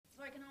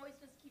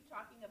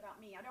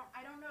me. I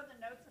don't know the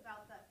notes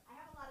about the. I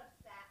have a lot of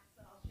stats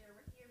that I'll share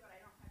with you, but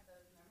I don't have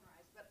those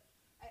memorized. But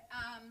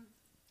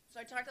so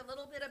I talked a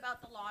little bit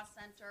about the Law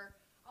Center.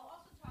 I'll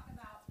also talk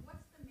about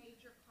what's the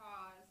major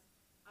cause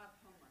of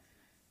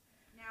homelessness.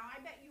 Now,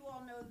 I bet you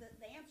all know the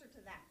answer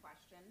to that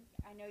question.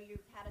 I know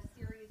you've had a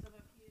series of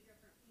a few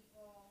different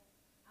people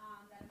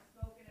that have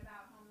spoken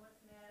about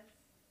homelessness,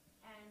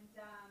 and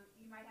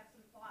you might have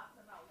some thoughts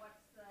about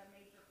what's the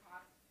major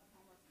cause of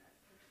homelessness.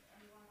 Does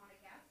anyone want to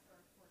guess or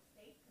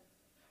state? Because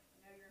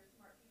I know you're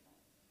smart people.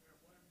 At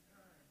one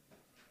time, I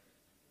thought it was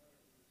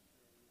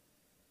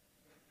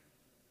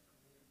victims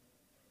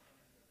of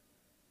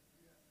the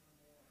Vietnam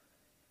War.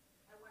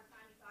 At one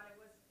time, you thought it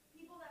was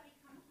people that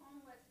become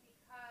homeless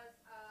because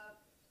of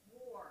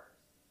wars.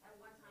 At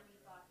one time, you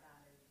thought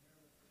that. They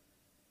never could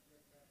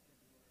get back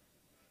into our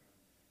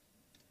society.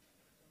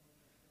 Some of them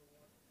still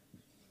want to do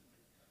some of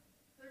the time.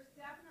 There's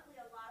definitely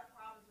a lot of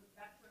problems with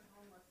veteran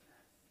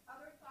homelessness.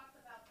 Other thoughts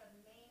about the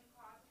main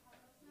cause of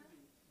homelessness?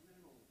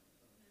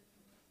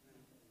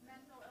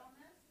 Mental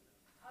illness.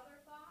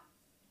 Other thoughts?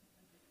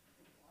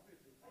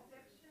 Obviously,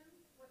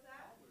 Addictions. What's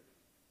that? poverty.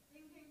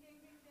 Ding, ding, ding,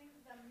 ding, ding.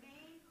 The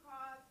main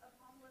cause of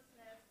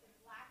homelessness is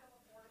lack of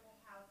affordable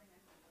housing and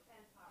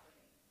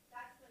poverty.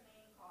 That's the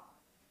main cause.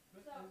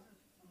 But So, isn't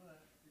some of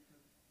that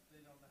because they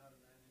don't know how to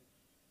manage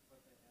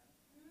what they have?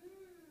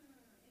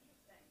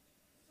 interesting.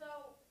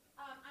 So,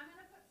 I'm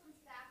going to put some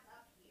stats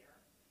up here.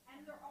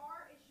 And there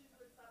are issues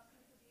with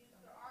substance abuse.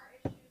 There are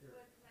issues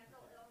with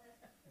mental illness.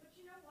 But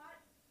you know what?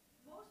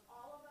 Most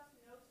all of us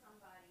know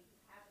somebody who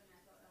has a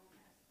mental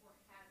illness or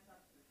has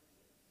substance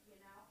abuse,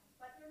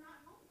 but they're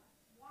not homeless.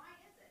 Why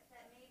is it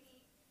that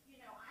maybe,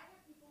 I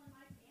have people in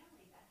my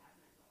family that have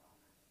mental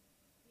illness.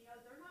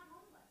 They're not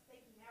homeless.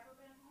 They've never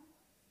been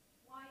homeless.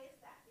 Why is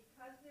that?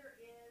 Because there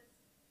is,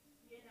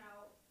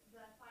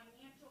 the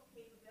financial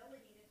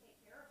capability to take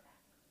care of that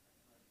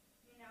person.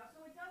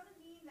 So it doesn't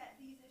mean that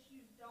these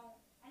issues don't,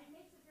 and it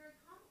makes it very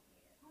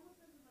complicated.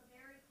 Homelessness is a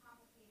very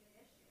complicated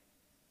issue.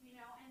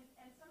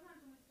 And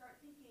sometimes when we start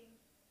thinking,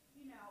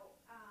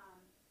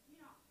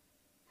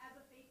 as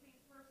a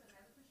faith-based person,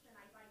 as a Christian,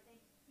 I might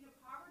think,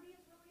 poverty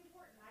is really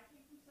important. I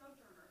came from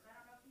Sojourners. I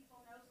don't know if people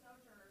know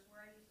Sojourners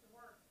where I used to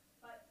work,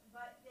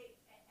 but they,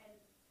 and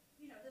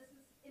this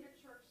is in a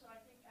church, so I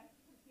think I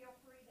can feel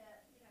free to,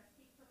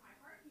 speak from my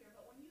heart here.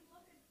 But when you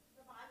look at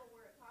the Bible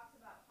where it talks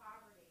about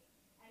poverty,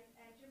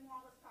 and Jim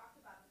Wallace talked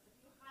about this, if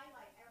you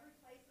highlight every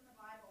place in the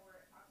Bible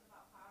where it talks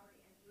about poverty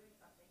and doing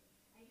something,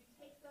 and you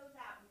take those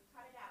out and you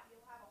cut it out,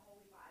 you'll have a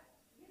holy Bible.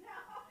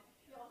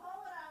 You'll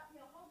hold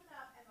it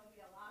up, and there'll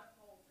be a lot of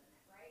holes in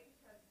it, right?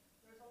 Because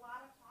there's a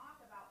lot of talk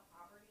about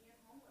poverty and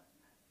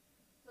homelessness.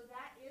 So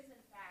that is,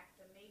 in fact,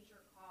 the major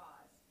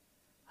cause.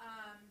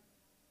 I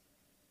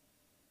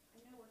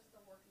know we're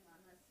still working on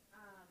this.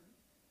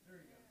 There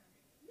you go.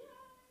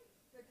 Yay!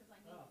 Good, because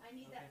Oh, I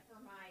need that okay. for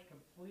my.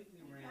 Completely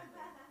random.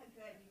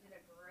 Good, you did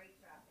a great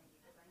job, thank you,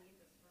 because I need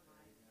this for There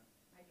my. you go.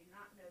 I do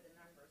not know the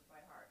numbers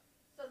by heart.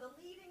 So the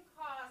leading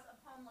cause of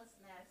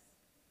homelessness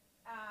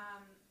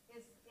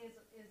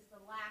is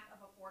the lack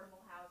of affordable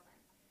housing.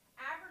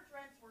 Average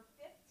rents were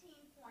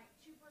 15.2%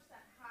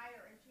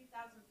 higher in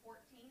 2014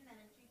 than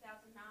in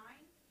 2009.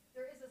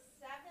 There is a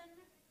 7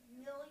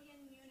 million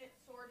unit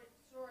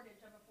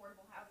shortage of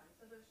affordable housing.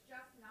 So there's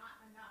just not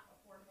enough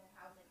affordable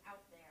housing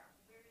out there.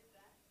 Where is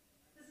that?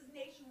 This is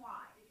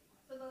nationwide.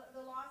 So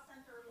the Law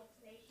Center looks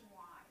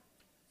nationwide.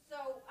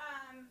 So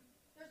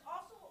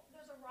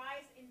there's a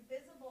rise in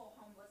visible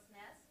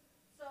homelessness.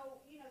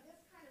 So,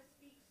 this kind of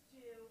speaks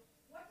to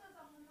what does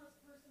a homeless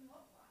person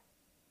look like?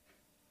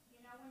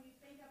 When you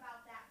think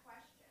about that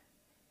question.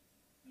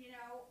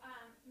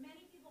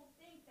 Many people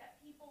think that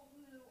people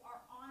who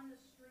are on the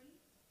street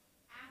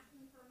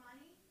asking for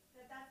money,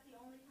 that's the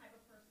only type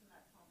of person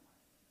that's homeless.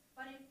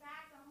 But in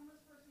fact, a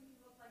homeless person can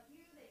look like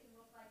you, they can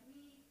look like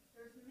me.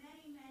 There's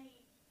many,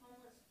 many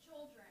homeless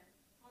children,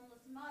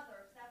 homeless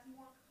mothers. That's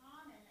more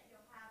common that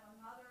you'll have a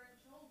mother and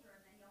children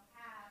than you'll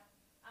have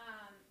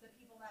the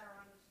people that are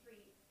on the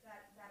street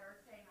that are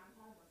saying I'm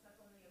homeless.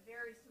 That's only a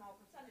very small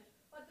percentage.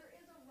 But there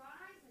is a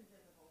rise in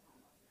visible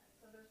homelessness.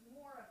 So there's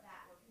more of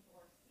that where people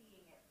are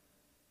seeing it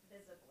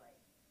visibly.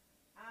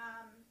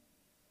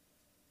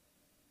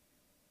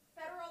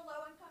 Federal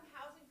low-income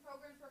housing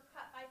programs were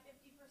cut by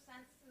 50%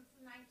 since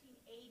the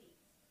 1980s.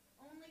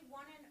 Only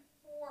 1 in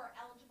 4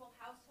 eligible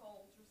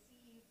households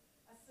receive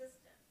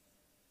assistance,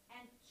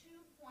 and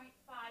 2.5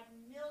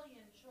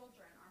 million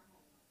children are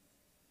homeless.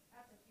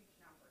 That's a huge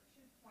number,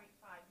 2.5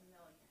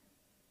 million.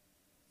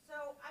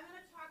 So I'm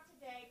going to talk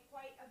today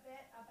quite a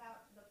bit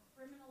about the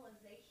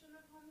criminalization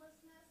of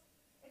homelessness.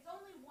 It's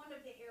only one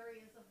of the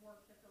areas of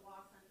work that the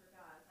Law Center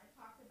does. I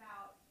talked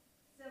about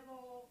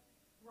civil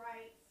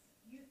rights,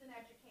 youth and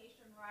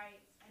education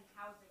rights, and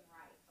housing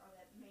rights are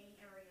the main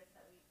areas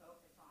that we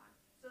focus on.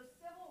 So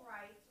civil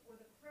rights, or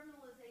the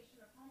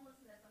criminalization of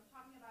homelessness, I'm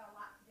talking about a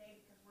lot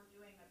today because we're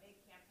doing a big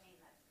campaign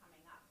that's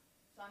coming up.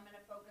 So I'm going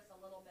to focus a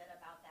little bit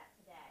about that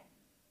today.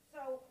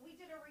 So we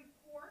did a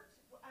report.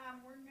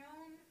 We're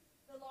known,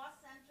 the Law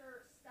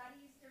Center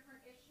studies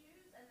different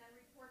issues and then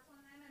reports on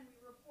them, and we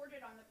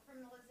reported on the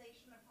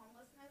criminalization of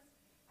homelessness,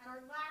 and our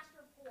last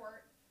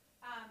report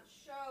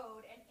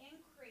showed an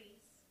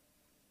increase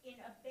in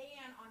a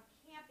ban on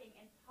camping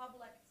in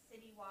public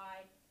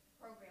citywide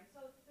programs.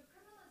 So the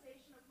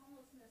criminalization of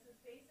homelessness is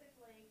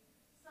basically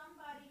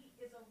somebody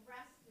is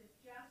arrested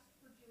just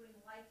for doing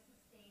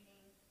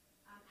life-sustaining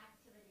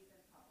activities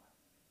in public.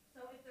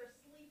 So if they're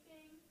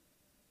sleeping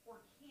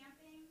or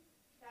camping,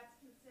 that's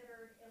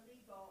considered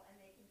illegal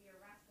and they can be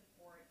arrested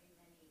for it in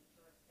many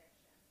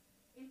jurisdictions.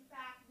 In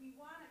fact, we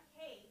won a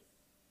case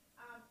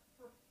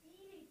for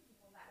feeding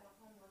people that were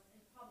homeless in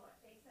public.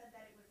 They said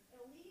that it was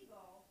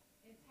illegal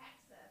in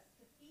Texas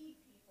to feed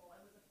people.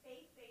 It was a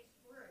faith-based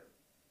group,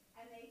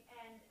 and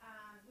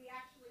we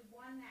actually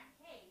won that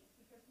case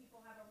because people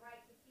have a right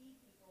to feed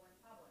people in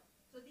public.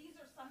 So these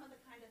are some of the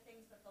kind of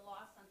things that the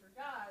Law Center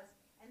does,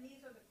 and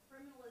these are the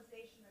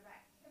criminalization of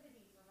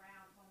activities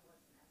around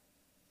homelessness.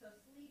 So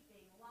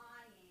sleeping,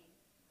 lying.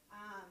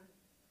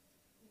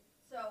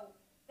 So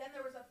then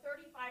there was a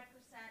 35%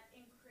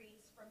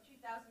 increase from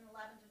 2011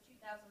 to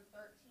 2013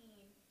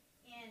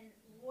 in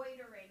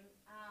loitering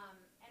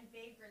and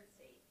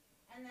vagrancy.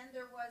 And then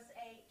there was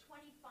a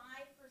 25%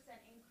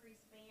 increase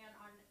ban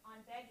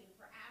on begging,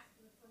 for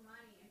asking for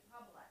money in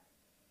public.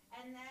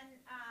 And then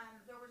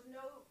there was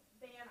no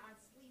ban on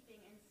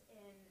sleeping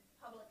in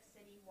public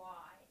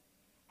citywide.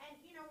 And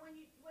you know, when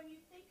you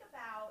think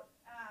about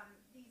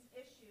these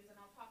issues, and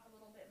I'll talk a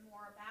little bit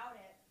more about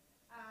it,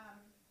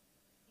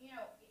 you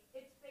know,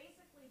 it's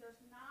basically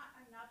there's not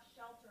enough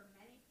shelter in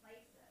many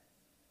places.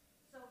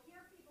 So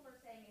here people are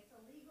saying it's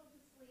illegal to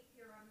sleep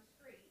here on the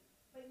street,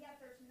 but yet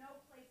there's no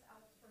place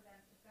else for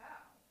them to go.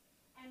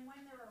 And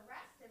when they're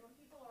arrested, when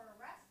people are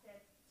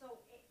arrested,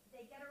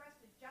 they get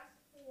arrested just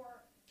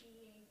for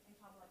being in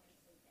public and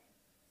sleeping.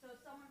 So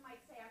someone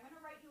might say, I'm going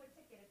to write you a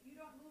ticket. If you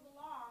don't move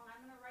along,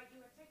 I'm going to write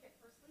you a ticket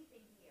for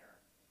sleeping here.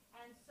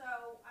 And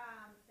so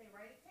they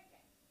write a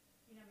ticket.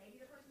 You know, maybe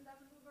the person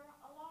doesn't move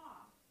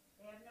along.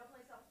 They have no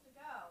place else to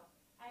go.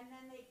 And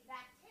then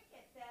that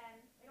ticket,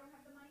 then they don't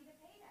have the money to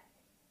pay that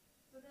ticket.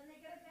 So then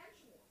they get a bench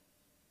warrant.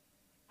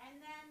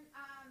 And then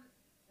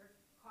they're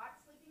caught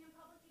sleeping in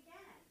public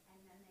again.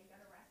 And then they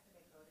get arrested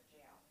and go to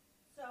jail.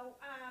 So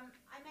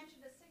I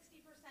mentioned a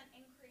 60%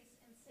 increase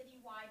in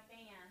citywide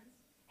bans,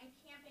 and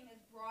camping is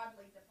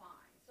broadly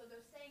defined. So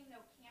they're saying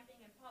no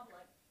camping in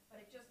public, but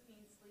it just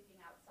means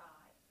sleeping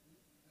outside.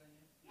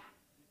 Diane? Yeah.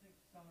 Do you think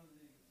some of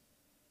these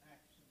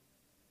actions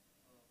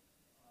of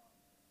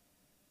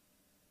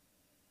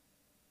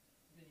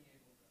being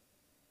able to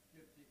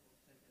give people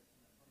tickets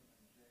and then put them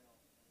in jail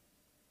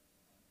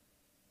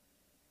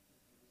is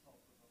the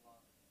result of a lot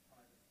of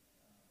private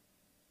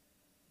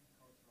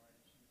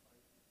incarceration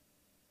places?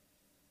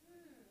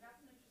 That's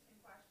an interesting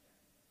question.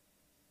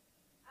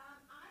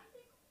 I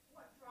think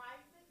what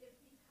drives it is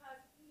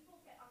because people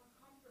get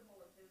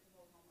uncomfortable with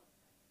visible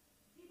homelessness.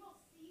 People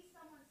see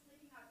someone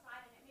sleeping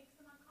outside and it makes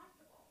them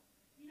uncomfortable.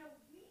 You know,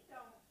 we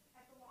don't,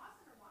 at the Law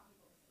Center, want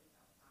people to sleep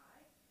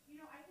outside. You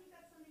know, I think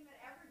that's something that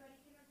everybody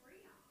can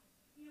agree on.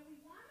 You know, we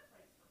want a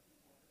place for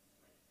people to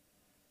sleep.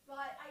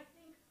 But I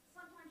think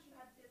sometimes you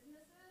have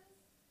businesses,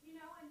 you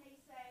know, and they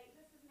say,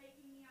 this is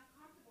making me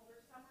uncomfortable.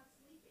 There's someone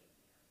sleeping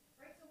here.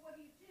 Right? So what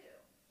do?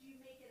 Do you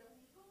make it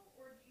illegal,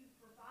 or do you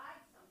provide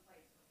some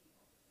place for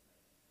people to sleep?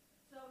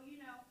 So, you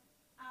know,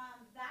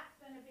 that's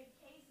been a big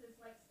case, is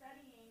like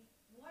studying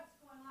what's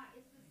going on.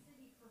 Is the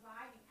city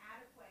providing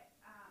adequate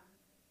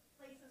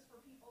places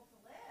for people to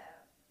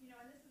live? You know,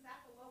 and this is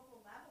at the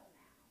local level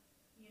now.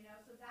 You know,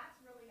 so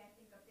that's really, I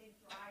think, a big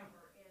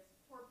driver is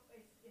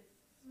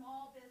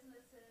small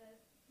businesses,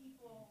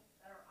 people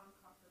that are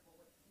uncomfortable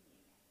with seeing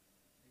it.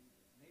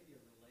 Maybe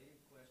a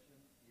related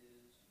question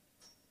is,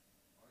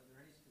 are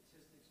there any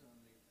statistics on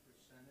the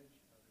percentage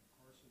of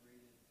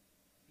incarcerated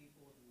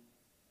people who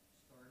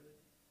started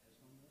as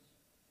homeless?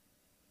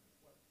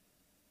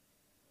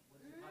 What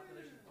is the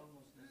population of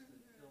homelessness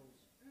that fills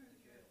the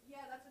jail?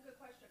 Yeah, that's a good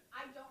question.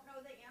 I don't know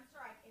the answer.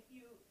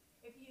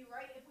 If we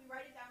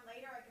write it down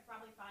later, I could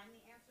probably find the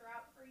answer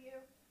out for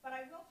you. But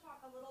I will talk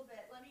a little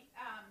bit.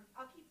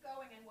 I'll keep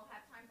going, and we'll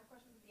have time for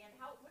questions at the end.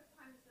 What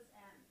time does this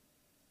end?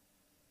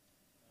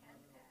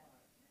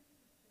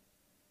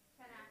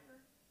 10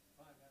 after?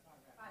 5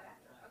 after. 5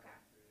 after. Okay.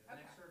 The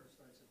next service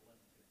starts at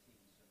 11:15,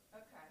 so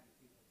Okay. give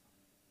people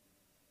time.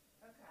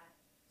 Okay.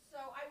 So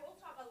I will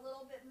talk a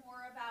little bit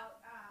more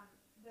about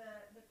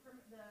the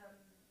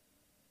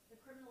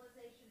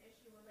criminalization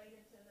issue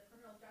related to the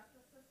criminal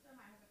justice system.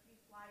 I have a few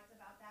slides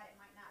about that. It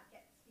might not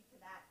speak to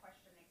that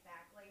question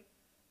exactly.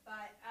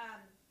 But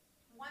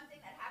one thing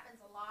that happens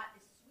a lot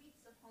is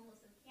suites of homeless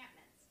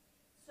encampments.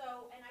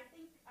 So, and I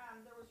think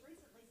there was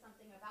recently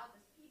something about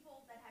this.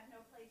 People that have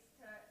no place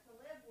to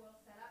live will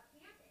set up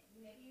camping.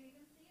 Maybe you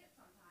even see it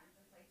sometimes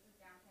in places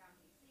downtown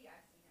DC.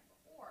 I've seen it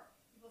before.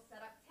 People set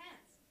up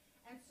tents.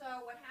 And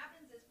so what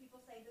happens is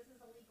people say, this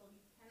is illegal,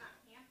 you cannot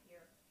camp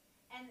here.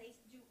 And they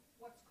do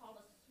what's called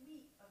a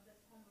suite of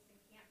this homeless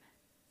encampment.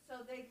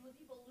 So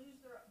people lose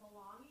their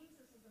belongings.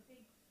 This is a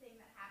big thing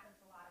that happens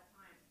a lot of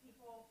times.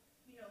 People,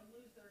 you know,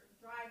 lose their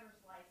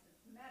driver's license,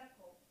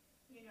 medical,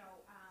 you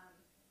know,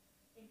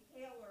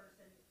 inhalers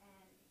and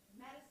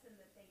medicine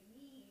that they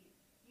need,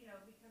 you know,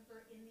 because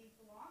they're in these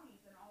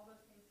belongings and all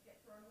those things get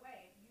thrown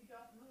away. If you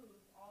don't move,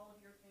 all of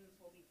your things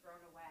will be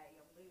thrown away.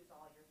 You'll lose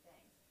all your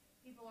things.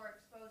 People are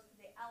exposed to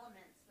the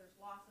elements. There's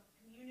loss of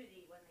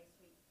community when they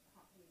sweep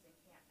these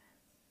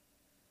encampments.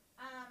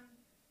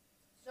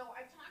 So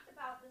I talked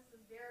about this is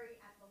very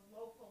at the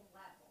local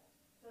level.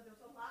 So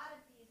there's a lot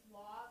of these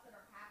laws that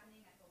are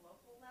happening at the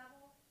local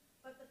level,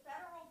 but the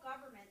federal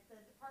government,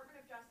 the Department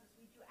of Justice,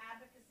 we do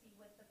advocacy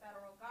with the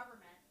federal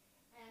government,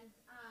 and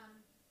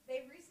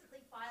they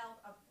recently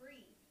filed a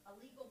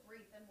legal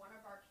brief in one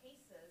of our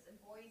cases in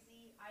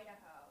Boise,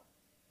 Idaho,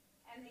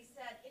 and they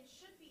said it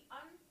should be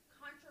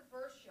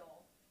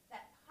uncontroversial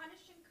that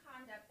punishing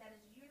conduct that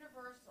is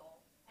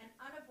universal and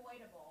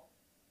unavoidable,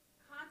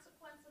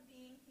 consequence of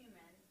being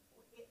human,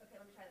 okay,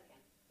 let me try that again.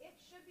 It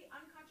should be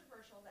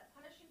uncontroversial that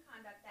punishing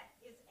conduct that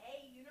is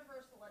a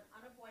universal and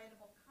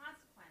unavoidable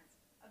consequence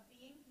of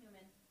being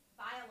human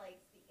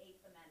violates the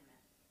Eighth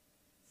Amendment.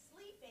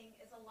 Sleeping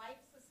is a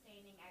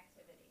life-sustaining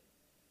activity.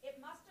 It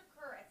must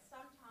occur at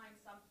some time,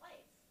 some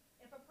place.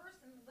 If a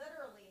person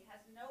literally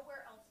has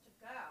nowhere else to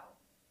go,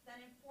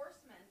 then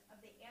enforcement of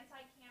the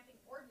anti-camping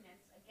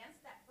ordinance against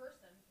that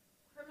person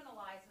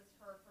criminalizes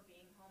her for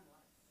being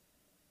homeless.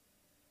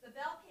 The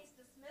Bell case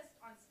dismissed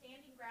on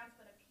standing grounds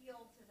but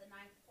appealed to the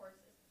Ninth Court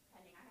is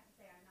pending. I have to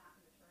say I'm not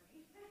an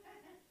attorney,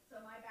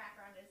 so my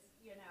background is,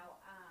 you know,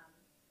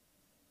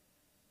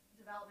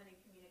 development and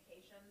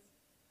communications.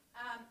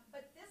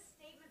 But this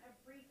statement of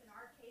brief in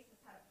our case has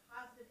had a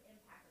positive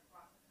impact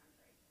across the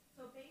country.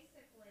 So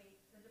basically,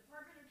 the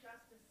Department of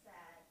Justice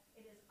said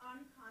it is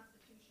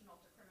unconstitutional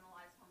to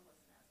criminalize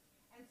homelessness.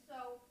 And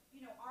so,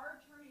 you know,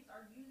 our attorneys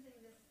are using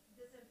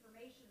this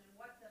information and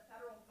what the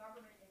federal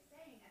government is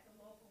saying at the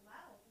local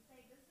level to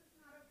say this is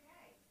not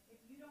okay. If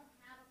you don't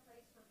have a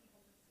place for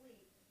people to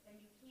sleep,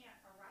 then you can't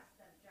arrest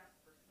them just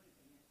for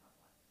sleeping in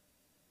public.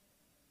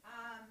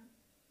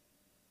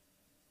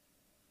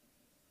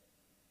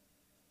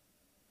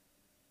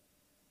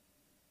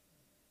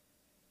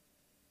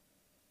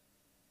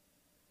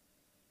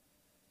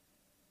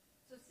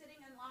 So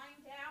sitting and lying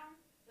down,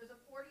 there's a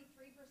 43%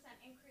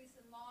 increase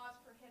in laws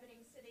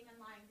prohibiting sitting and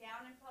lying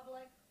down in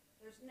public.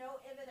 There's no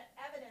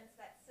evidence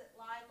that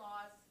sit-lie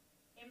laws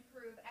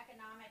improve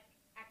economic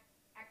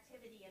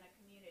activity in a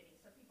community.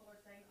 So people are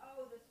saying,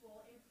 oh, this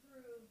will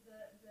improve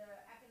the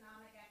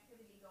economic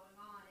activity going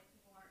on if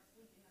people aren't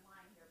sleeping and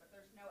lying here, but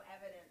there's no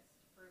evidence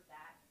to prove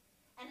that.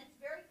 And it's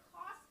very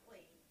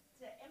costly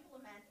to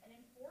implement and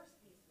enforce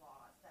these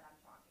laws that I'm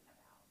talking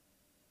about.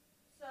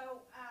 So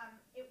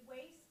it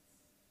wastes.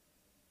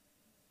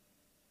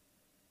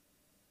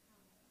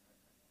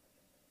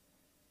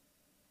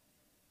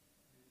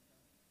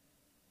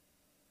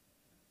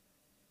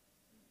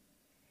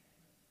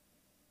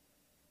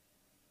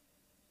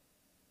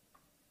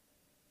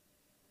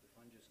 The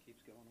fun just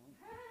keeps going on.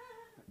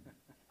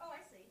 Oh,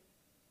 I see.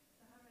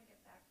 So how do I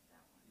get back to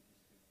that one? You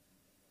just do-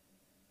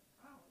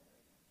 Oh, there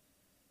we go.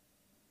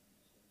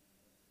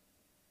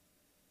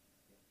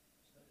 Yeah,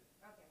 set it.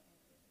 Okay,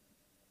 thank you.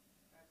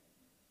 Okay.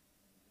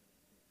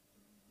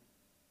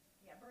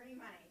 Yeah, burning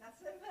money,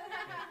 that's it.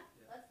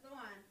 That's the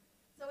one.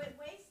 So it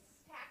wastes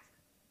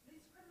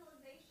these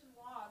criminalization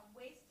laws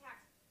waste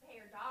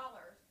taxpayer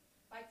dollars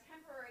by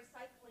temporarily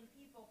cycling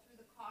people through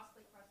the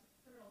costly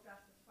criminal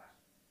justice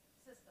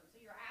system. So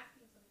you're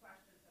asking some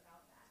questions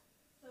about that.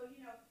 So,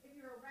 you know, if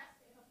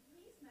a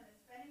policeman is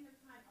spending their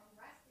time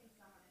arresting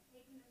someone and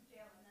taking them to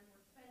jail, and then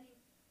we're spending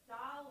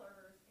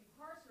dollars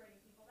incarcerating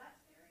people, that's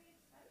very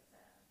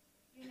expensive.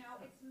 You know,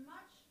 it's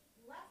much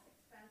less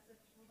expensive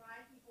to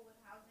provide people with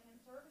housing and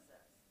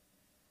services.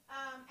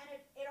 And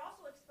it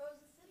also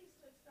exposes cities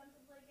to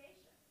expensive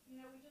litigation.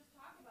 You know, we just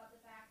talked about the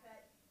fact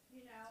that,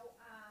 you know,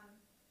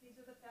 these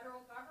are the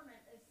federal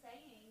government is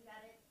saying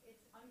that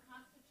it's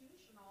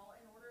unconstitutional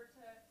in order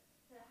to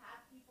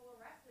have people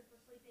arrested for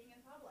sleeping in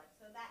public.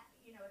 So that,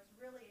 you know, it's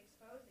really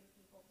exposing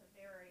people to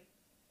very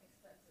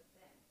expensive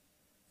things.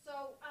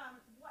 So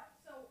what's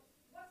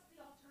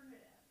the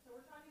alternative? So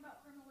we're talking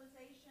about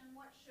criminalization.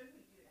 What should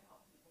we do to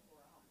help people who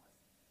are homeless?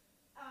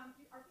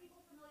 Are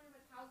people familiar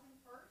with Housing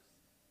First?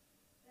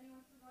 Is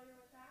anyone familiar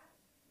with that?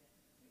 Yes.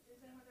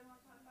 Does anyone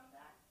want to talk about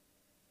that?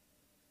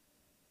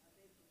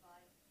 They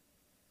provide,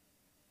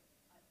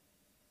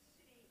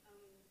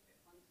 city-owned,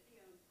 on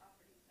city-owned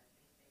properties, I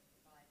think they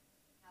provide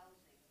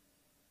housing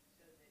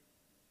so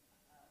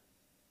that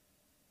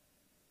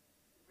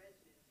the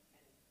residents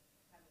can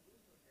have a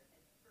roof over their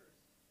head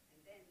first, and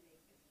then they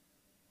can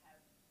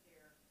have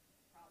their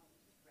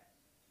problems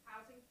addressed.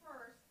 Housing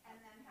first, and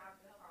then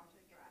have the Help problems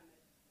to get them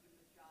addressed.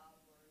 a job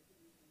or give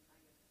them some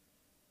kind of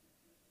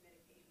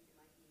medication they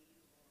might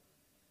need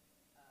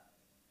or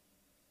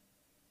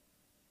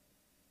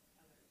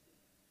other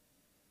assistance.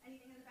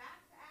 Anything in the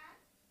back to add?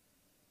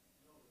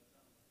 No, that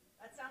sounds like it.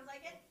 That sounds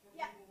like it? For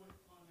Yeah. people with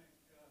chronic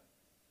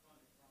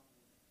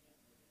problems, you can't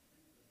really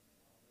treat them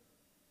while they're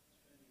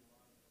spending a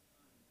lot of their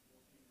time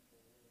looking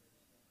for where they're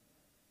staying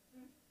at.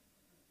 Mm.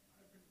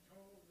 I've been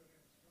told that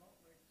in Salt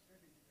Lake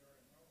City, there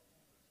are no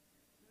homeless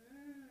people.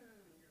 Mm.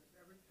 Because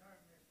every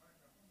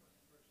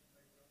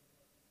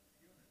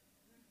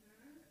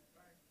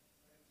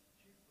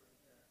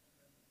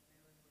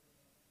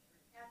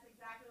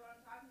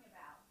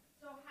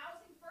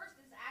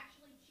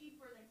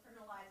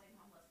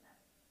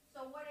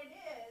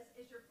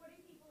you're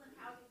putting people in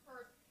housing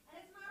first, and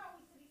it's not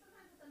always city,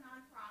 sometimes it's a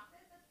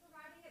nonprofit that's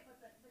providing it, but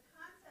the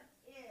concept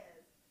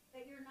is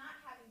that you're not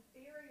having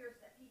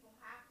barriers that people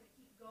have to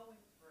keep going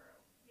through.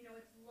 You know,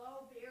 it's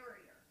low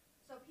barrier.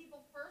 So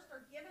people first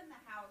are given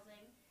the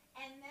housing,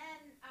 and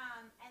then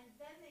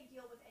they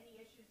deal with any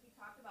issues we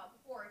talked about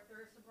before. If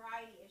there's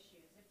sobriety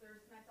issues, if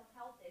there's mental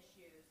health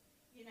issues,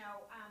 you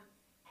know,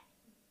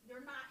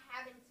 they're not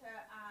having to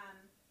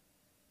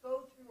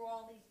go through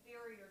all these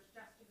barriers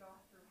just to go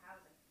through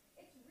housing.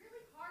 It's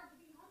really hard to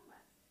be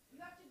homeless. You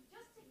have to,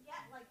 just to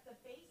get like the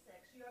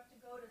basics, you have to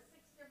go to 6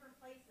 different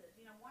places.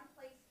 You know, one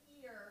place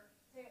here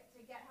to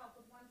get help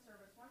with one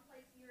service, one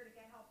place here to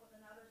get help with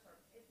another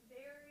service.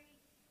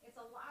 It's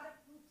a lot of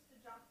hoops to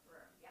jump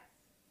through. Yes.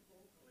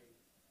 Locally,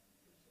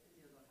 you said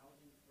any about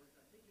housing first.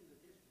 I think in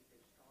the district they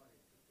started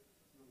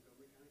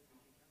Montgomery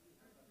County,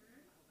 County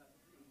County. How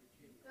about in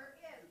Virginia? There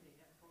is. Do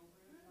they have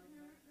programs like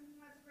that?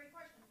 That's a great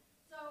question.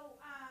 So,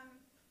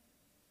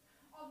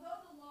 although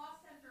the law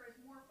center is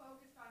more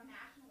focused on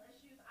national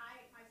issues,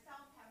 I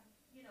myself have,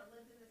 you know,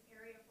 lived in this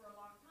area for a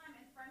long time,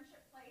 and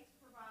Friendship Place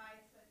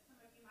provides, as some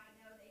of you might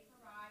know, they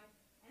provide,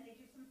 and they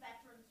do some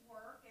veterans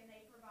work, and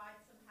they provide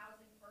some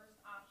housing first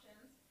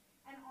options.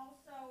 And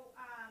also,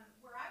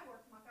 where I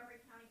work, Montgomery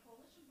County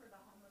Coalition for the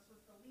Homeless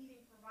was the leading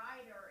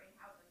provider in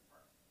housing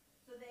first.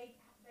 So they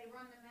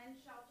run the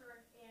men's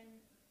shelter in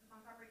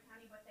Montgomery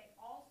County, but they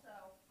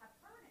also have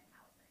permanent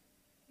housing.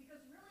 Because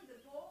really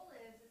the goal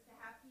is to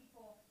have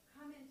people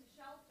come into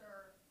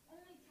shelter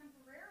only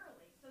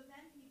temporarily, so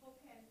then people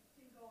can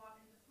go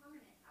off into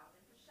permanent housing.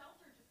 Because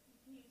shelter just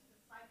continues to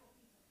cycle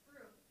people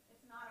through.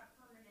 It's not a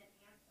permanent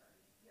answer.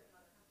 You have another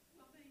question?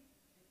 Well, the Marion's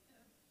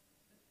Kitchen,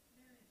 which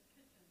some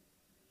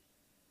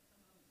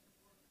of us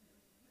have worked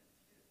with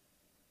too,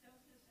 does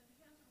this and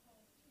has a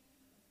whole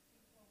team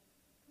of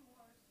people who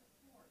are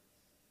supports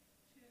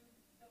to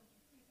those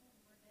people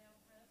who are now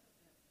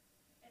residents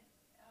and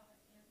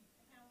in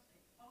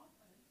housing.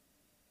 Often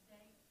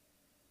they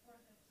for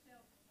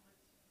themselves want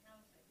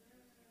housing.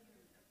 There's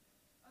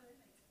other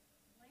things.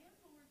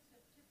 Landlords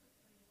have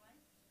typically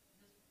liked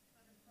this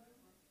kind of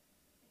program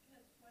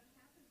because what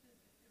happens is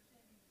if there's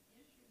any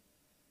issues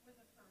with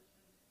a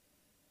person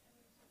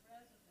who's a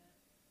resident,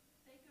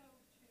 they go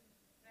to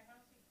the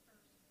Housing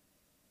First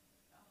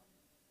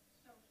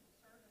social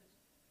service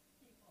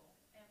people,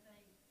 and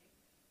they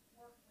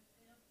work with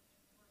them to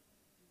work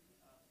with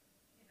the,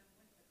 you know,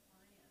 with the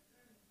client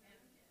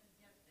and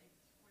get things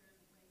squared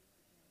away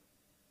for them.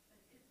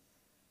 But it's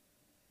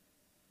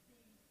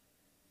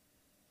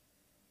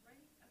the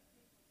rate of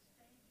people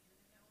staying in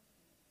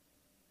housing.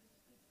 This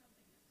is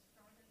something that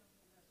started on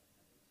the West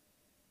Coast,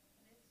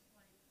 and it's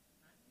like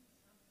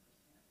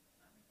 90-some%.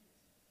 I mean,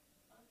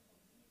 it's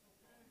unbelievable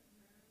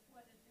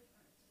what a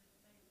difference it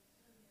makes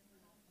in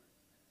homelessness.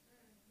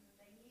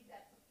 They need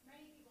that.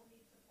 Many people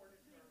need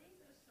supportive They need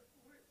the services.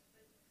 supports,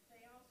 but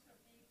they also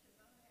need to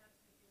not have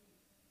to be,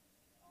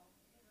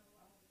 you know,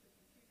 all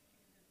goody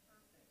two-shoes and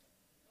perfect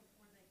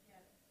before they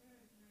get it.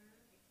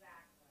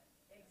 Exactly.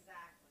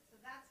 Exactly. So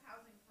that's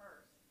housing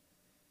first.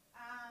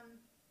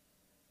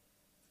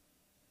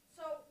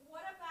 So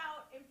what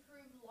about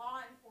improved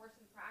law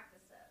enforcement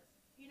practices?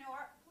 You know,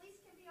 our police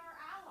can be our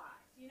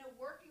allies. You know,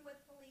 working with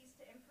police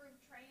to improve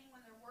training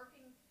when they're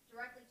working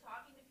directly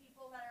talking to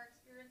people that are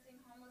experiencing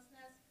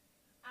homelessness.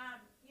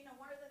 You know,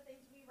 one of the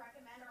things we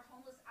recommend are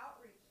homeless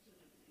outreach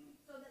teams,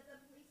 so that the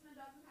policeman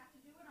doesn't have to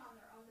do it on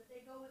their own, that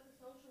they go with the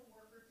social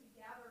worker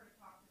together to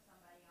talk to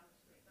somebody on the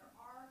street. There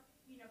are,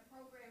 you know,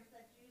 programs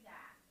that do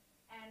that,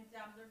 and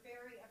they're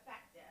very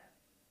effective.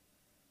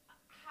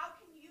 How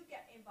can you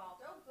get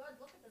involved? Oh, good,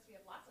 look at this, we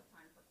have lots of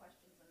time for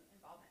questions and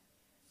involvement.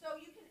 So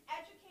you can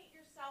educate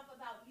yourself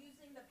about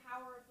using the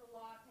power of the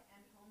law to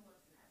end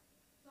homelessness.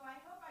 So I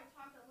hope I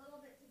talked a little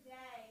bit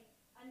today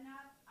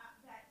enough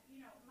that,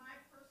 you know, my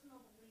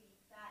personal belief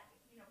that,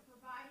 you know,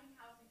 providing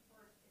housing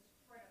first is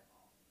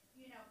critical.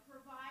 You know,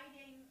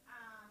 providing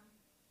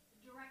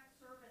direct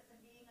service and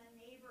being a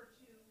neighbor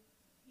to,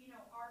 you know,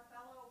 our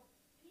fellow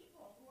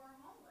people who are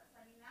homeless.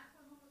 I mean, that's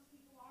what homeless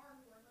people are,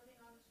 who are living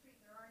on the street.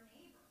 They're our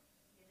neighbors,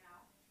 you know.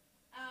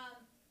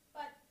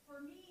 But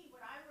for me,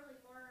 what I really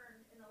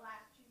learned in the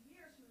last 2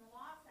 years from the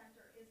law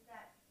center is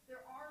that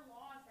there are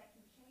laws that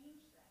can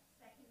change this,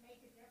 that can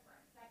make a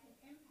difference, that can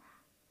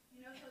impact.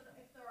 You know, so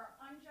if there are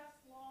unjust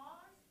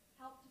laws,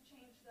 help to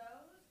change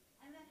those,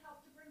 and then help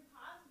to bring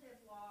positive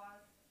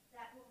laws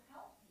that will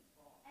help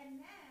people,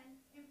 and then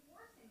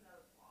enforcing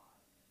those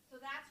laws. So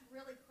that's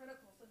really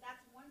critical. So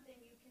that's one thing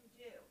you can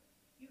do.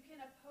 You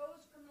can oppose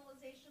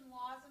criminalization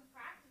laws and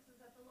practices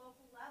at the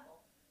local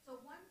level.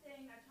 So one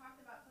thing, I talked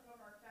about some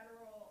of our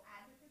federal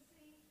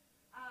advocacy.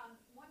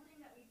 One thing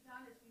that we've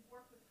done is we've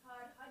worked with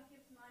HUD. HUD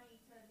gives money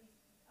to these,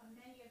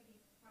 many of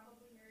these,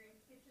 probably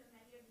Miriam's Kitchen,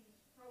 many of these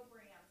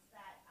programs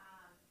that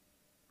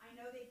I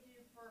know they do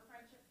for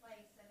Friendship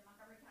Place and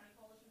Montgomery County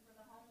Coalition for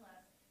the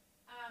Homeless.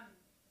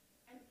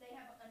 And they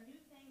have a new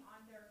thing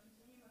on their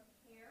continuum of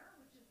care,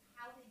 which is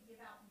how they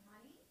give out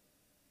money.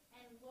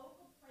 And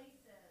local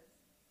places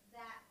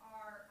that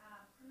are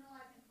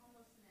criminalizing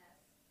homelessness,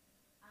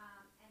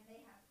 and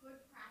they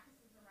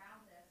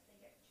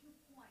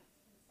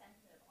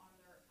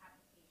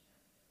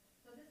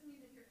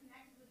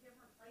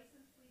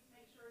congratulations, please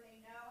make sure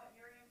they know at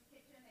Miriam's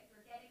Kitchen, if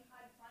they're getting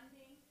HUD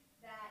funding,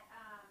 that,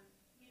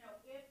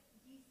 if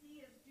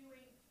DC is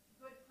doing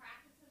good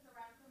practices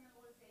around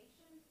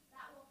criminalization,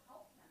 that will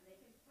help them. They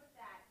can put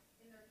that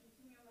in their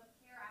continuum of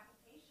care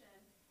application,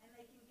 and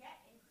they can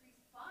get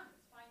increased funds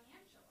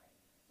financially.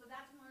 So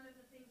that's one of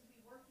the things we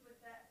worked with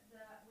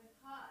with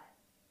HUD,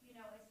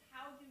 is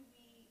how do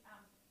we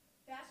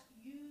best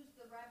use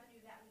the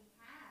revenue that we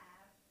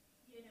have,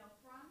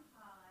 from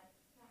HUD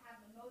to have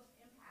the most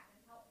impact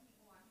and help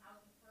people on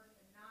Housing First,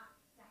 and not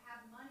to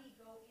have money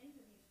go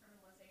into these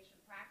criminalization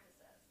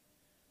practices.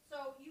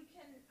 So you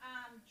can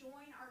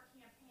join our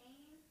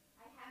campaign.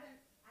 I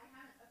haven't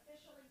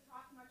officially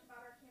talked much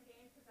about our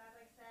campaign because, as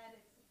I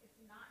said,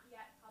 it's not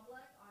yet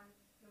public. On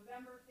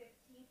November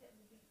 15th, it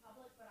will be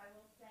public, but I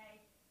will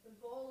say the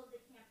goal of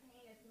the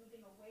campaign is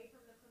moving away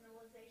from the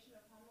criminalization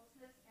of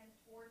homelessness and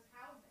towards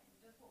housing,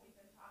 just what we've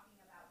been talking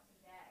about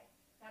today.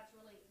 That's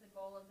really the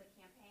goal of the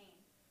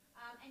campaign.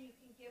 And you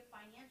can give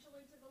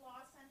financially to the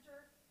Law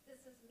Center. This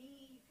is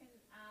me. You can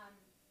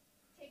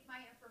take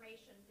my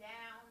information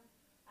down.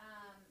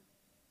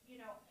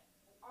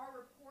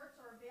 Our reports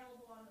are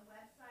available on the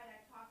website. I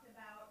talked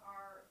about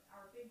our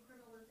big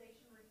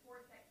criminalization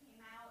report that came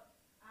out.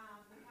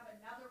 We have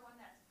another one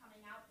that's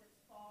coming out this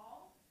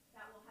fall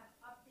that will have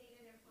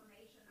updated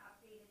information,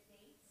 updated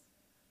dates.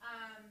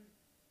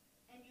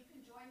 And you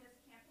can join this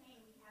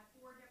campaign. We have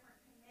 4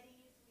 different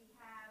committees. We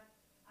have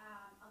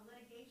a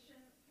litigation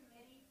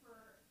committee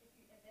for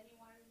if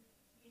anyone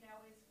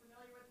is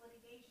familiar with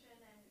litigation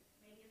and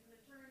maybe is an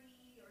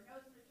attorney or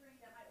knows an attorney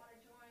that might want to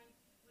join.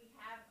 We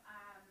have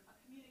a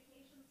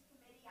communications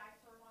committee. I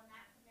serve on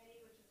that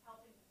committee, which is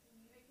helping to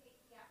communicate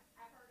the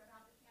effort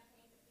about the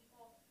campaign to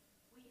people.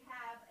 We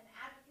have an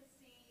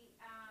advocacy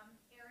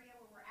area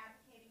where we're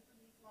advocating for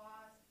these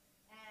laws,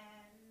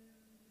 and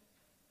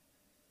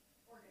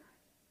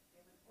organizing. We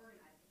have an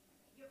organizing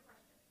campaign. You have a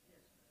question?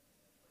 Yes,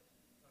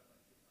 sorry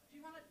about you. Do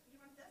you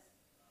want this?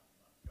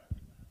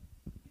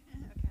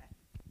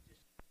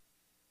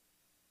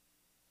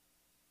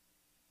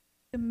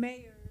 The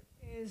mayor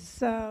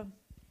is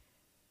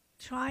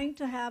trying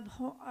to have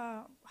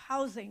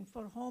housing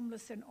for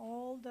homeless in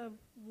all the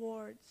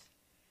wards.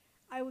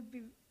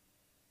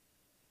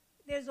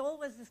 There's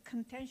always this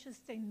contentious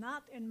thing,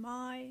 not in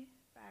my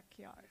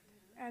backyard,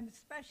 and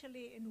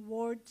especially in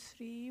Ward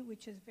 3,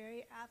 which is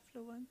very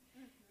affluent.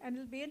 And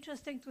it'll be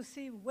interesting to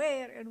see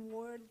where in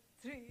Ward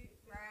 3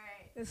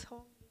 Right. this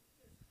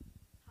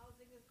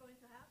housing is going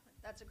to happen.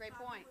 That's a great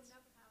Probably point. will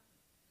never happen.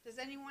 Does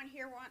anyone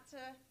here want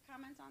to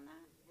comment on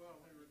that?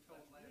 Well, we were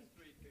told last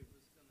week it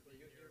was gonna Were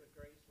be you here near, with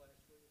Grace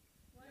last week?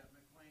 yeah,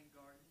 McLean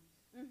Gardens.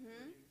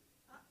 Mm-hmm.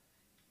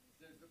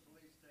 There's a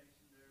police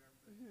station there,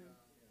 but, Mhm.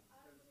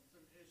 there's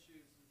some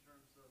issues in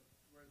terms of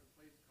where the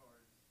police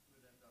cars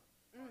would end up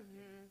parking.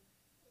 And,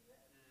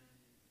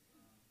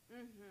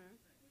 Mm-hmm.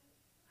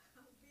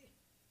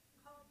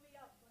 Call me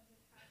up when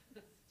it happens.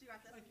 Do you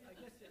want this? I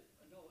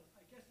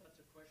guess that's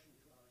a question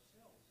to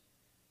ourselves.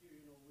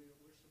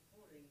 We're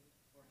supporting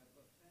or have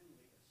a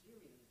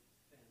Syrian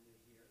family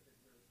here that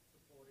we're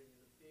supporting in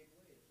a big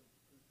way.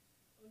 It's an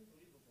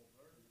unbelievable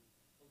burden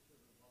also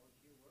the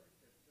volunteer work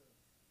that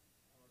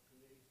our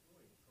committee is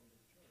doing from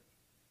the church.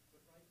 But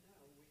right now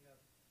we have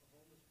a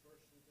homeless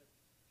person that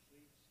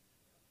sleeps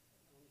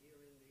down here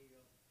in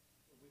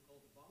what we call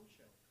the bomb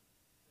shelter.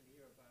 And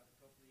here about a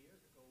couple of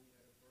years ago we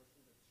had a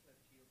person that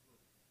slept here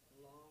for a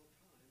long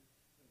time,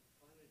 and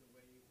finally the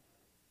way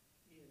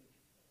Ian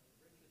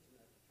Richardson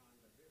at the time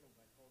got rid of him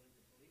by calling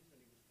the police, and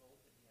he was told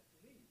that he had to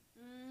leave. So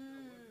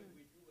what can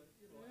we do at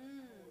our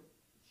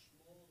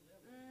small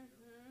level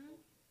here?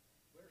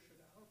 Where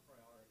should our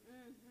priorities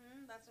be?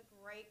 That's a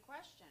great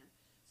question.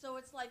 So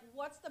it's like,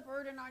 what's the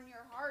burden on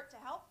your heart to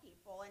help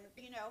people? And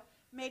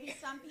maybe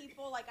some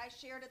people, like I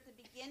shared at the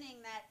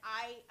beginning, that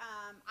I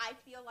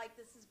feel like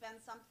this has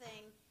been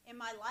something in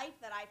my life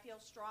that I feel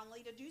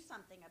strongly to do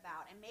something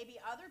about, and maybe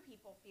other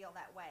people feel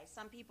that way.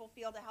 Some people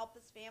feel to help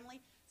this family.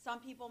 Some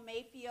people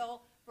may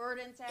feel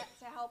burdened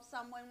to help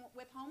someone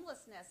with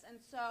homelessness. And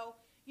so,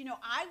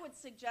 I would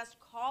suggest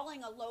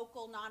calling a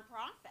local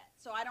nonprofit.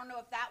 So I don't know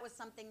if that was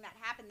something that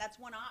happened. That's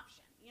one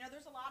option.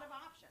 There's a lot of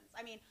options.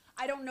 I mean,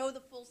 I don't know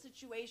the full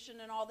situation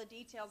and all the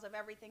details of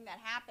everything that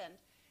happened,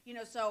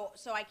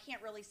 so I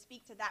can't really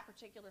speak to that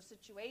particular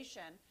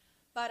situation.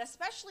 But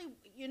especially,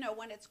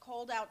 when it's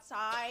cold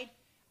outside,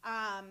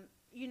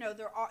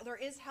 there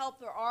is help.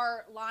 There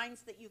are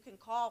lines that you can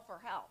call for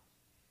help.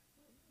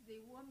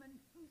 The woman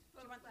who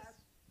spoke want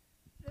this?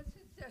 this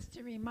is just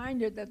a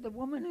reminder that the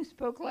woman who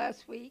spoke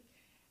last week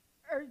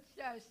urged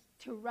us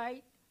to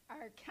write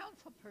our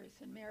council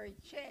person, Mary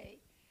Che,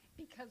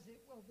 because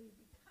it will be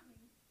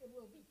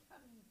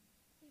coming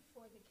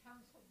before the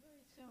council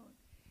very soon,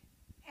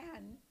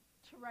 and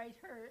to write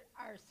her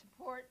our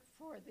support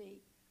for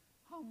the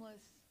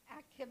homeless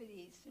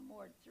activities in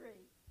Ward 3.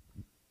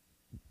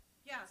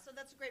 Yeah, so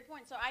that's a great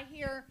point. So I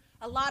hear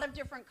a lot of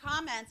different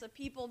comments of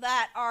people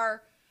that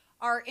are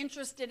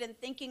interested in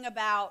thinking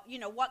about,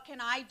 what can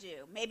I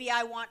do? Maybe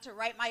I want to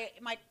write my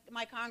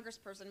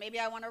congressperson. Maybe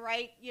I want to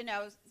write,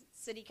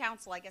 city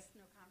council, I guess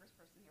no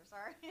congressperson here,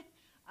 sorry.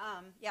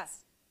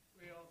 Yes.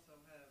 We also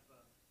have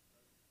a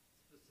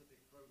specific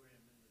program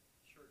in the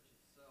church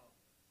itself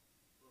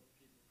where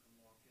people can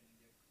walk in and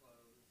get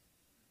clothes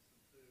and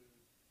some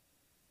food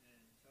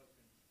and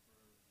tokens for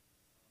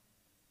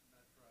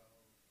Metro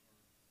or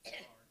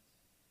cards.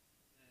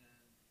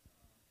 And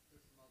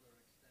there's some other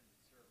extended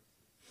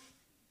services,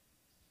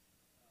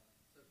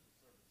 social services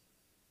that's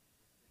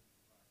being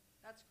provided.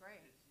 That's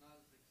great. It's not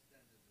as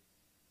extended as,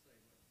 say,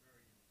 what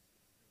Miriam's is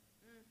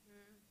doing.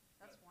 Mm-hmm.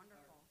 That's But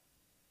wonderful.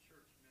 Our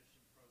church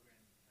mission program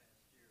in the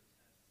past years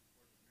has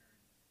supported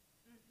Miriam.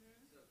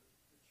 Mm-hmm. So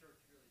the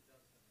church really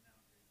does have an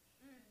outreach.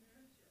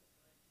 Mm-hmm.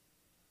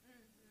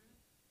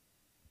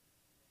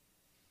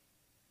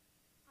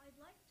 I'd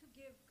like to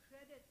give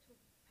credit to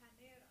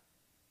Panera.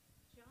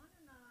 John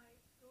and I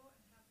go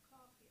and have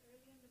coffee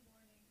early in the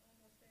morning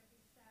almost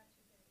every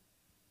Saturday.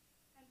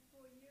 And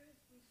for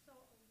years we saw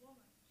a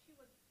woman, she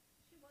was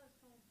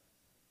homeless.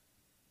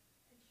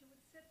 And she would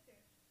sit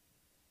there,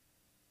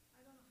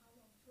 I don't know how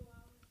long, 2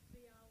 hours,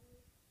 3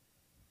 hours,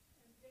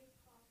 and drink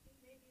coffee,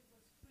 maybe it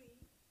was free.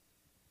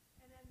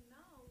 And then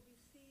now we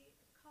see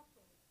a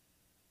couple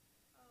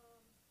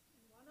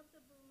in one of the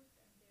booths,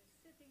 and they're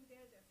sitting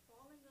there, they're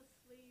falling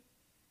asleep.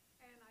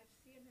 And I've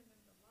seen him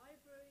in the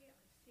library,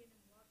 I've seen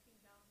him walking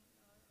down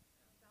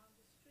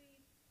the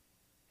street,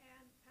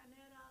 and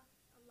Panera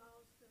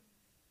allows them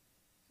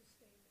to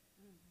stay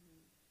there.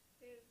 Mm-hmm.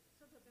 They're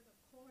sort of in a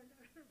corner,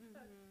 but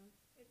Mm-hmm.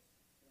 it's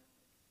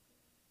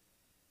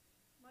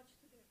much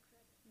to their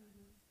credit.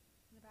 Mm-hmm.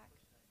 In the back.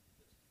 Does the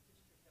district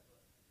have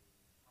a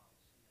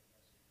policy, I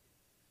guess, if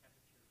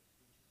temperature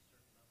reaches a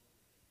certain level,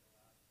 that they go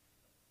out and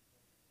help people?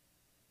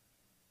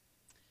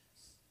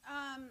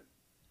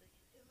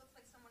 It looks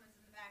like someone is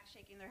in the back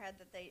shaking their head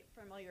that they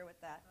familiar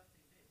with that.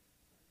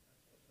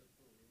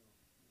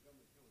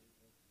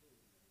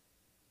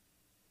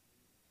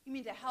 You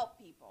mean to help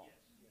people?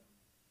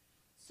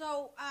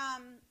 So,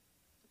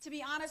 to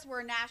be honest,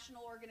 we're a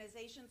national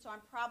organization, so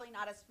I'm probably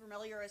not as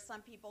familiar as some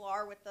people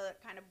are with the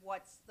kind of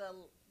what's the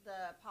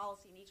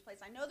policy in each place.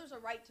 I know there's a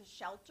right to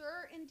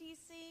shelter in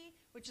DC,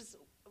 which is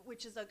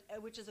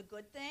a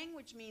good thing,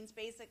 which means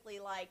basically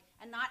like,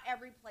 and not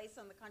every place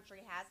in the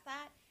country has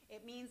that.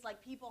 It means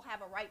like people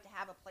have a right to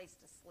have a place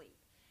to sleep.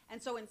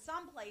 And so in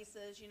some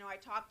places, I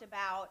talked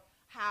about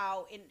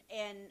how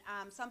in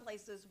some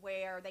places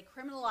where they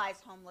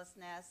criminalize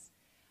homelessness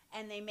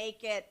and they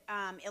make it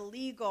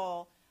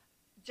illegal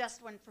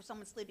just for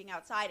someone sleeping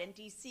outside. In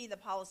D.C., the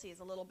policy is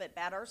a little bit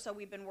better. So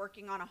we've been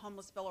working on a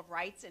homeless bill of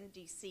rights in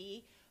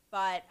D.C.,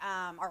 but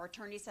our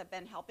attorneys have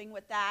been helping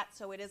with that.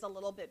 So it is a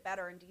little bit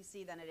better in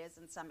D.C. than it is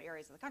in some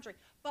areas of the country.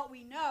 But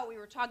we know, we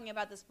were talking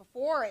about this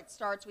before it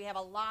starts, we have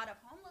a lot of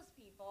homeless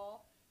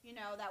people,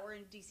 that were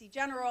in D.C.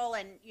 General,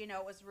 and,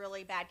 it was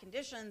really bad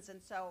conditions.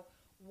 And so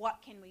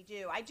what can we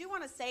do? I do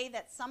want to say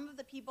that some of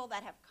the people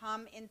that have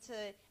come into,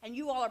 and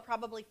you all are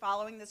probably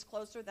following this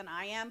closer than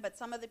I am, but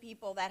some of the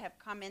people that have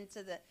come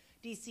into the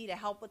DC to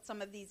help with some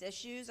of these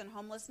issues and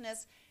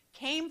homelessness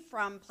came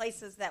from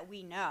places that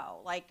we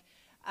know, like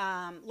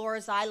Laura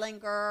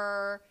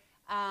Zeilinger.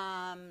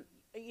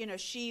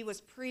 She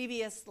was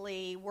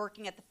previously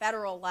working at the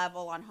federal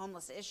level on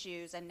homeless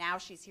issues, and now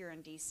she's here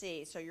in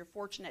DC. So you're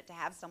fortunate to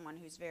have someone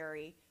who's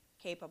very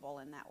capable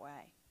in that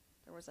way.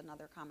 There was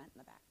another comment in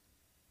the back.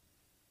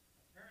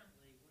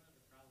 Apparently, one of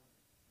the problems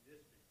the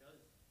district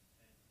does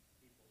send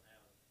people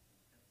out when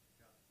temperature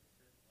drops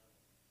to a certain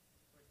level.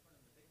 Of course, one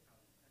of the big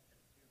problems, not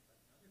just here but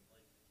in other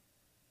places,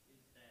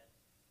 is that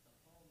the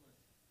homeless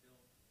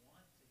don't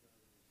want to go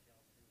to the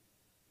shelters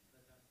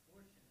because,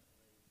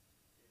 unfortunately,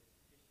 there's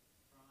sufficient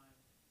crime,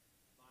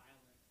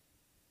 violence,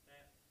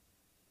 theft,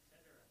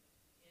 etc.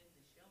 in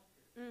the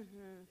shelters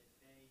Mm-hmm. that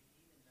they,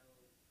 even though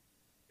it's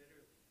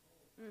bitterly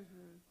cold,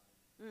 Mm-hmm.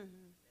 they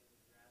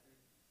would rather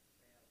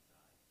stay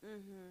outside.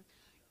 Mm-hmm.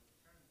 So in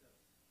terms of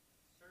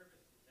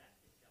services at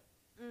the shelter,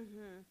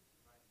 Mm-hmm.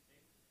 provide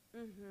safety,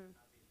 Mm-hmm.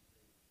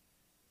 obviously,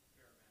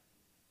 paramount.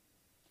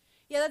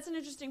 Yeah, that's an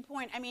interesting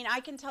point. I mean,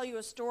 I can tell you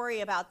a story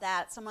about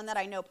that. Someone that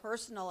I know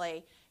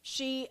personally.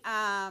 She,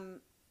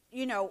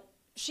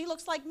 she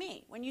looks like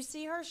me. When you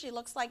see her, she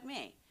looks like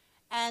me.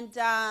 And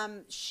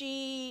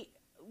she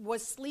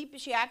was sleeping.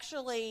 She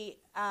actually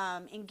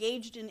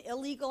engaged in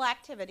illegal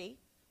activity,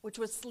 which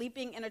was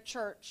sleeping in a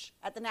church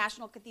at the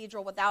National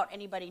Cathedral without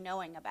anybody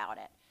knowing about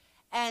it.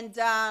 And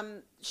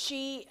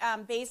she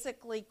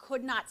basically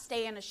could not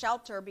stay in a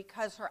shelter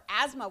because her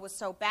asthma was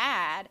so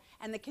bad,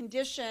 and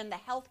the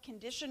health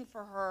condition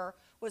for her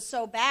was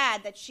so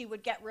bad that she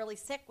would get really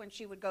sick when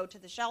she would go to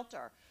the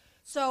shelter.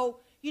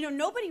 So,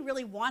 nobody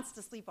really wants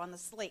to sleep on the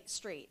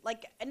street.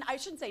 And I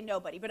shouldn't say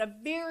nobody, but a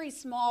very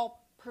small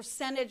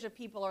percentage of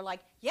people are like,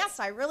 yes,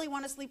 I really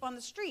want to sleep on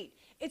the street.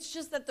 It's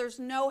just that there's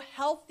no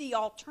healthy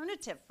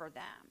alternative for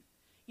them,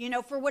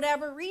 for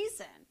whatever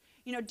reason.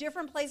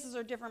 Different places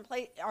are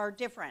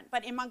different.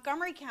 But in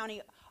Montgomery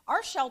County,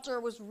 our shelter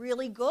was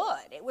really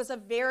good. It was a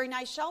very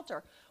nice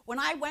shelter. When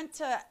I went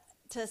to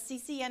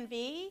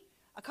CCNV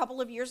a couple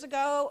of years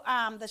ago,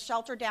 the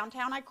shelter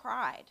downtown, I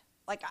cried.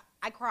 Like,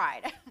 I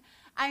cried.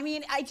 I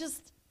mean,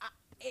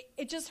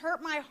 it just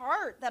hurt my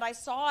heart that I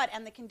saw it,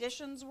 and the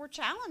conditions were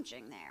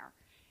challenging there,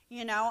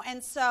 you know.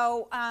 And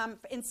so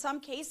in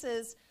some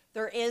cases,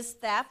 there is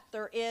theft.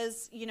 There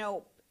is, you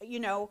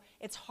know,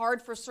 it's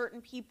hard for certain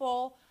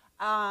people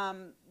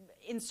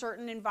in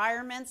certain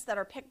environments that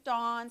are picked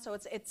on. So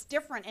it's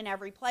different in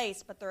every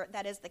place, but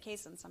that is the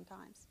case in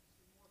sometimes.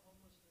 More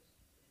homelessness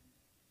in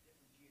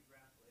different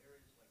geographical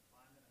areas like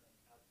Climate out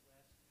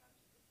west, how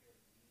does it compare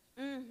to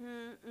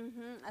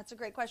these? That's a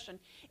great question.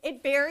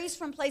 It varies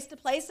from place to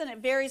place, and it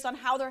varies on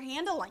how they're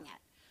handling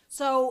it.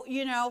 So,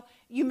 you know,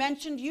 you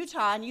mentioned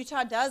Utah, and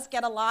Utah does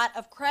get a lot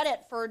of credit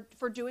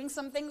for doing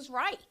some things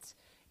right,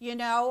 you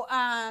know.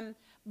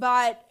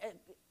 But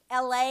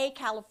LA,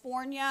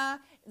 California,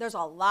 there's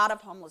a lot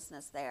of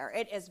homelessness there.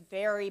 It is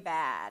very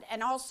bad.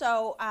 And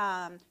also,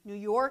 New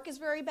York is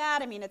very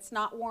bad. I mean, it's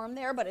not warm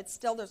there, but it's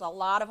still, there's a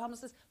lot of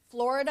homelessness.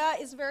 Florida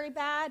is very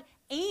bad,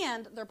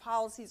 and their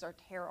policies are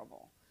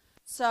terrible.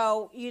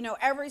 So, you know,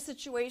 every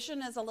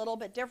situation is a little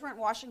bit different.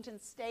 Washington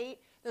State,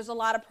 there's a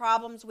lot of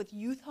problems with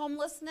youth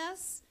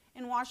homelessness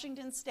in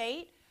Washington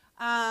State.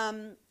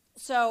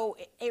 So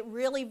it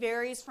really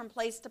varies from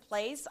place to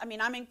place. I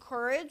mean, I'm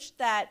encouraged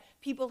that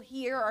people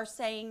here are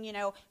saying, you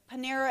know,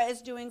 Panera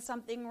is doing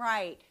something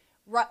right.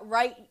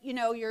 Right, you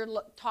know,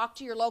 talk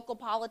to your local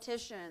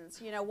politicians.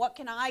 You know, what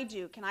can I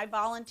do? Can I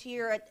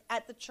volunteer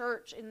at the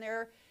church in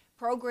their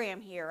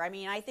program here? I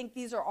mean, I think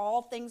these are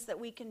all things that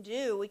we can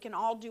do. We can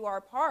all do our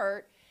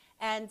part,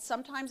 and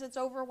sometimes it's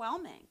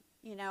overwhelming.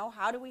 You know,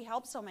 how do we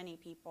help so many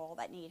people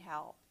that need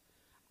help?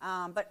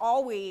 But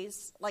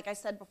always, like I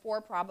said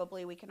before,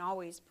 probably we can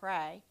always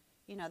pray.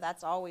 You know,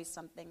 that's always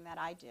something that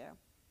I do.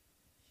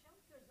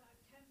 Shelters are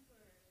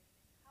temporary.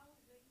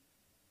 Housing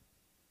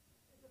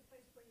is a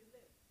place where you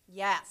live.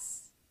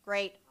 Yes,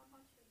 great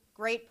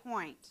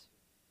point.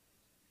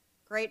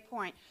 Great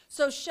point.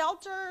 So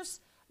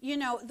shelters, you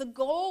know, the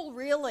goal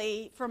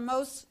really for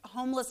most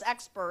homeless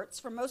experts,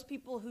 for most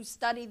people who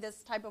study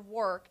this type of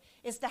work,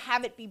 is to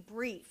have it be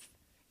brief.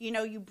 You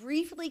know, you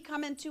briefly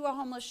come into a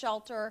homeless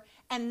shelter,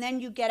 and then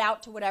you get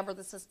out to whatever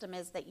the system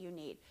is that you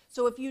need.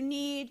 So if you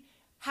need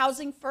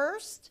housing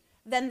first,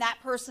 then that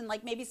person,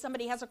 like maybe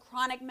somebody has a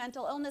chronic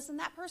mental illness, and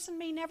that person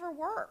may never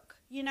work.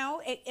 You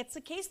know, it's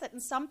a case that in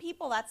some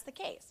people that's the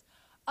case.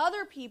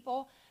 Other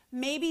people,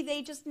 maybe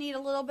they just need a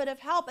little bit of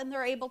help, and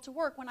they're able to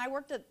work. When I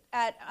worked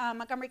at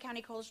Montgomery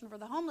County Coalition for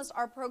the Homeless,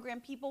 our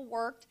program, people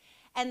worked,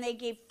 and they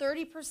gave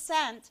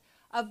 30%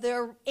 of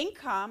their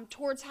income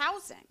towards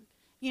housing.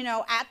 You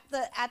know, at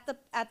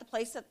the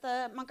place at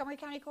the Montgomery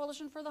County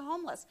Coalition for the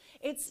Homeless.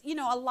 It's, you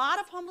know, a lot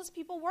of homeless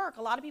people work.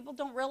 A lot of people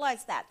don't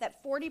realize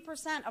that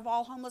 40% of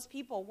all homeless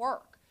people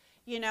work.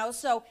 You know,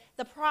 so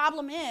the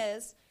problem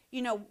is,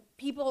 you know,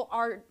 people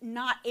are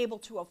not able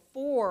to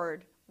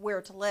afford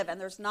where to live,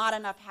 and there's not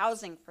enough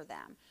housing for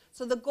them.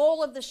 So the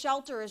goal of the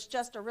shelter is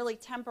just a really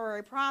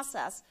temporary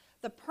process.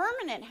 The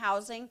permanent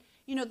housing,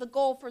 you know, the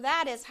goal for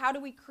that is how do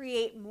we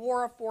create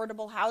more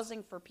affordable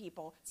housing for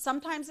people?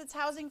 Sometimes it's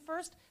housing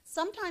first.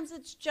 Sometimes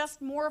it's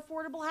just more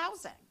affordable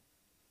housing,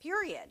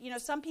 period. You know,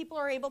 some people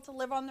are able to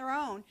live on their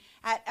own.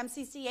 At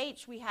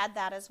MCCH, we had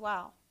that as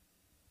well.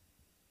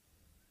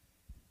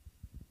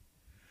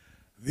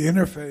 The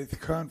Interfaith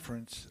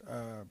Conference,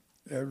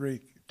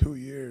 every 2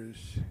 years,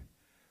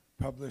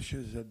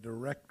 publishes a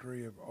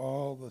directory of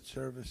all the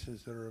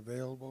services that are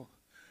available,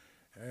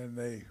 and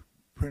they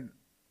print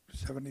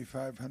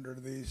 7,500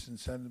 of these and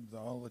send them to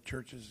all the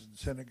churches and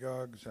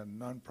synagogues and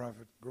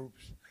nonprofit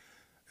groups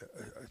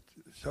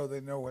so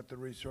they know what the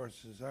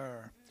resources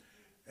are.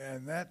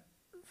 And that,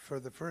 for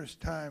the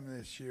first time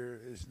this year,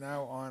 is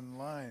now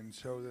online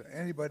so that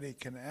anybody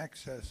can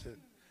access it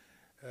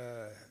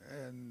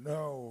and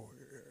know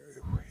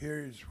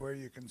here's where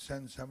you can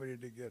send somebody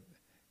to get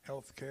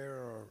health care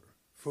or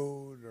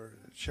food or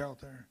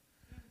shelter.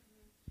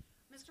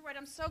 Mr. White,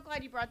 I'm so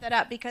glad you brought that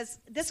up, because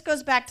this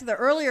goes back to the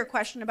earlier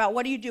question about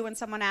what do you do when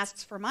someone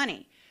asks for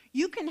money.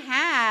 You can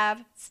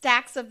have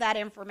stacks of that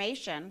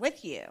information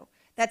with you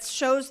that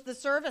shows the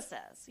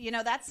services. You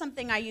know, that's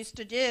something I used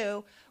to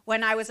do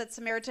when I was at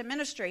Samaritan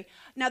Ministry.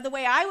 Now, the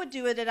way I would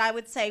do it, I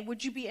would say,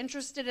 would you be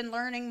interested in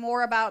learning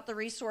more about the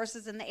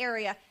resources in the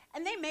area?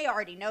 And they may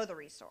already know the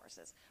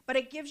resources, but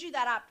it gives you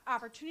that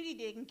opportunity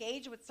to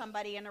engage with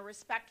somebody in a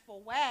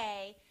respectful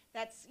way.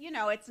 That's, you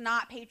know, it's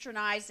not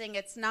patronizing,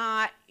 it's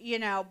not, you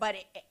know, but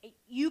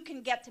you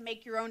can get to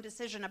make your own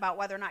decision about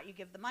whether or not you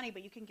give the money,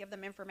 but you can give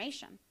them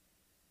information.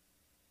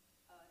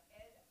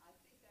 Ed, I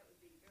think that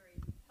would be very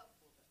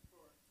helpful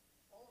for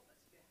all of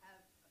us to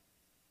have a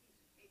piece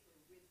of paper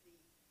with the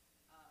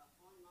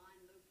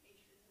online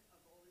location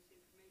of all this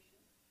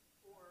information,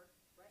 or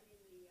right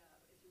in the,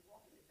 as you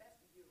walk in the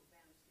vestibule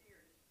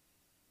downstairs.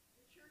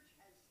 The church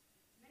has,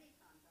 many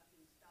times I've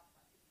been stopped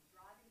by people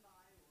driving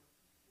by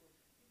or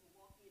people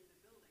walking in the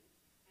building,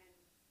 and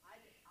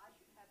I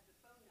should have the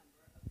phone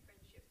number of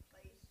Friendship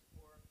Place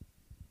or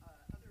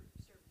other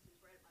services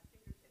right at my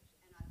fingertips.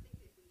 And I think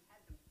if we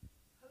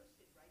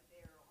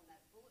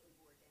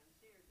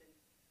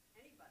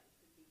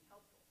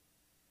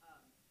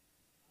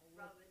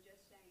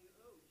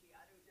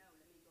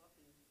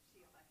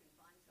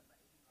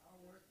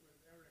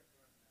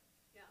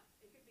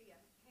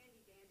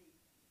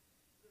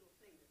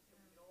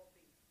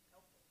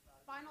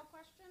final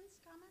questions,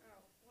 comments?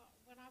 Oh, well,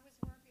 when I was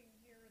working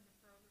here in the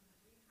program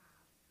that we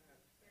have,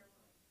 there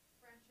were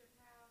Friendship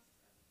House,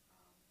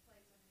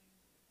 place, I mean,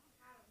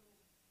 had a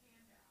little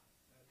handout,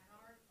 and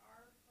our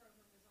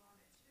program was on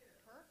it too.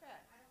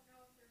 Perfect. I don't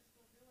know if they're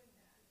still doing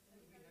that. Does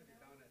anybody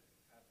know? down at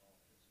office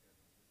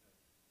schedule.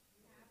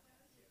 You have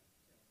those?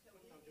 So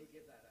Sometimes we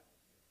give that out.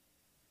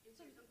 is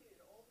there something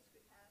that all of us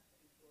could have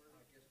and for?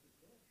 I guess we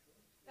could, sure.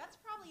 That's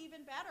probably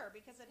even better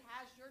because it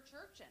has your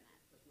church in it.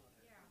 Does not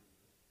have. Yeah.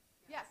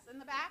 Yes, in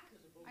the back.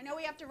 I know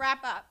we have to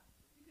wrap up.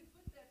 You could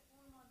put that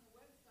form on the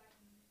website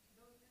and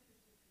those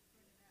interested could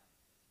print it out.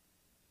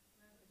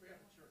 We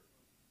have a church.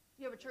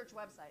 You have a church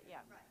website,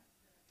 yeah. Right,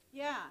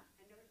 Yeah.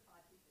 and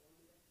notify people on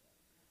the website.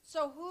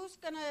 So who's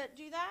gonna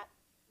do that?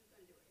 Who's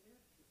gonna do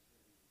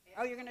it?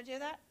 Oh, you're gonna do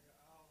that?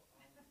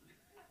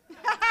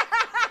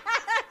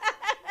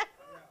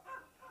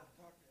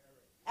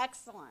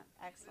 Excellent,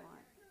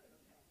 excellent.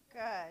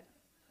 Good.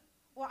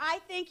 Well, I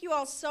thank you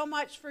all so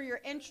much for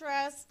your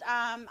interest.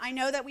 I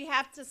know that we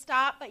have to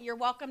stop, but you're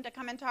welcome to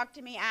come and talk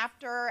to me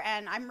after,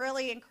 and I'm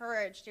really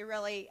encouraged. You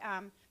really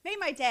made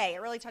my day.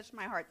 It really touched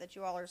my heart that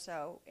you all are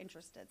so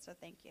interested, so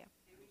thank you.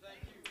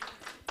 Thank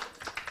you.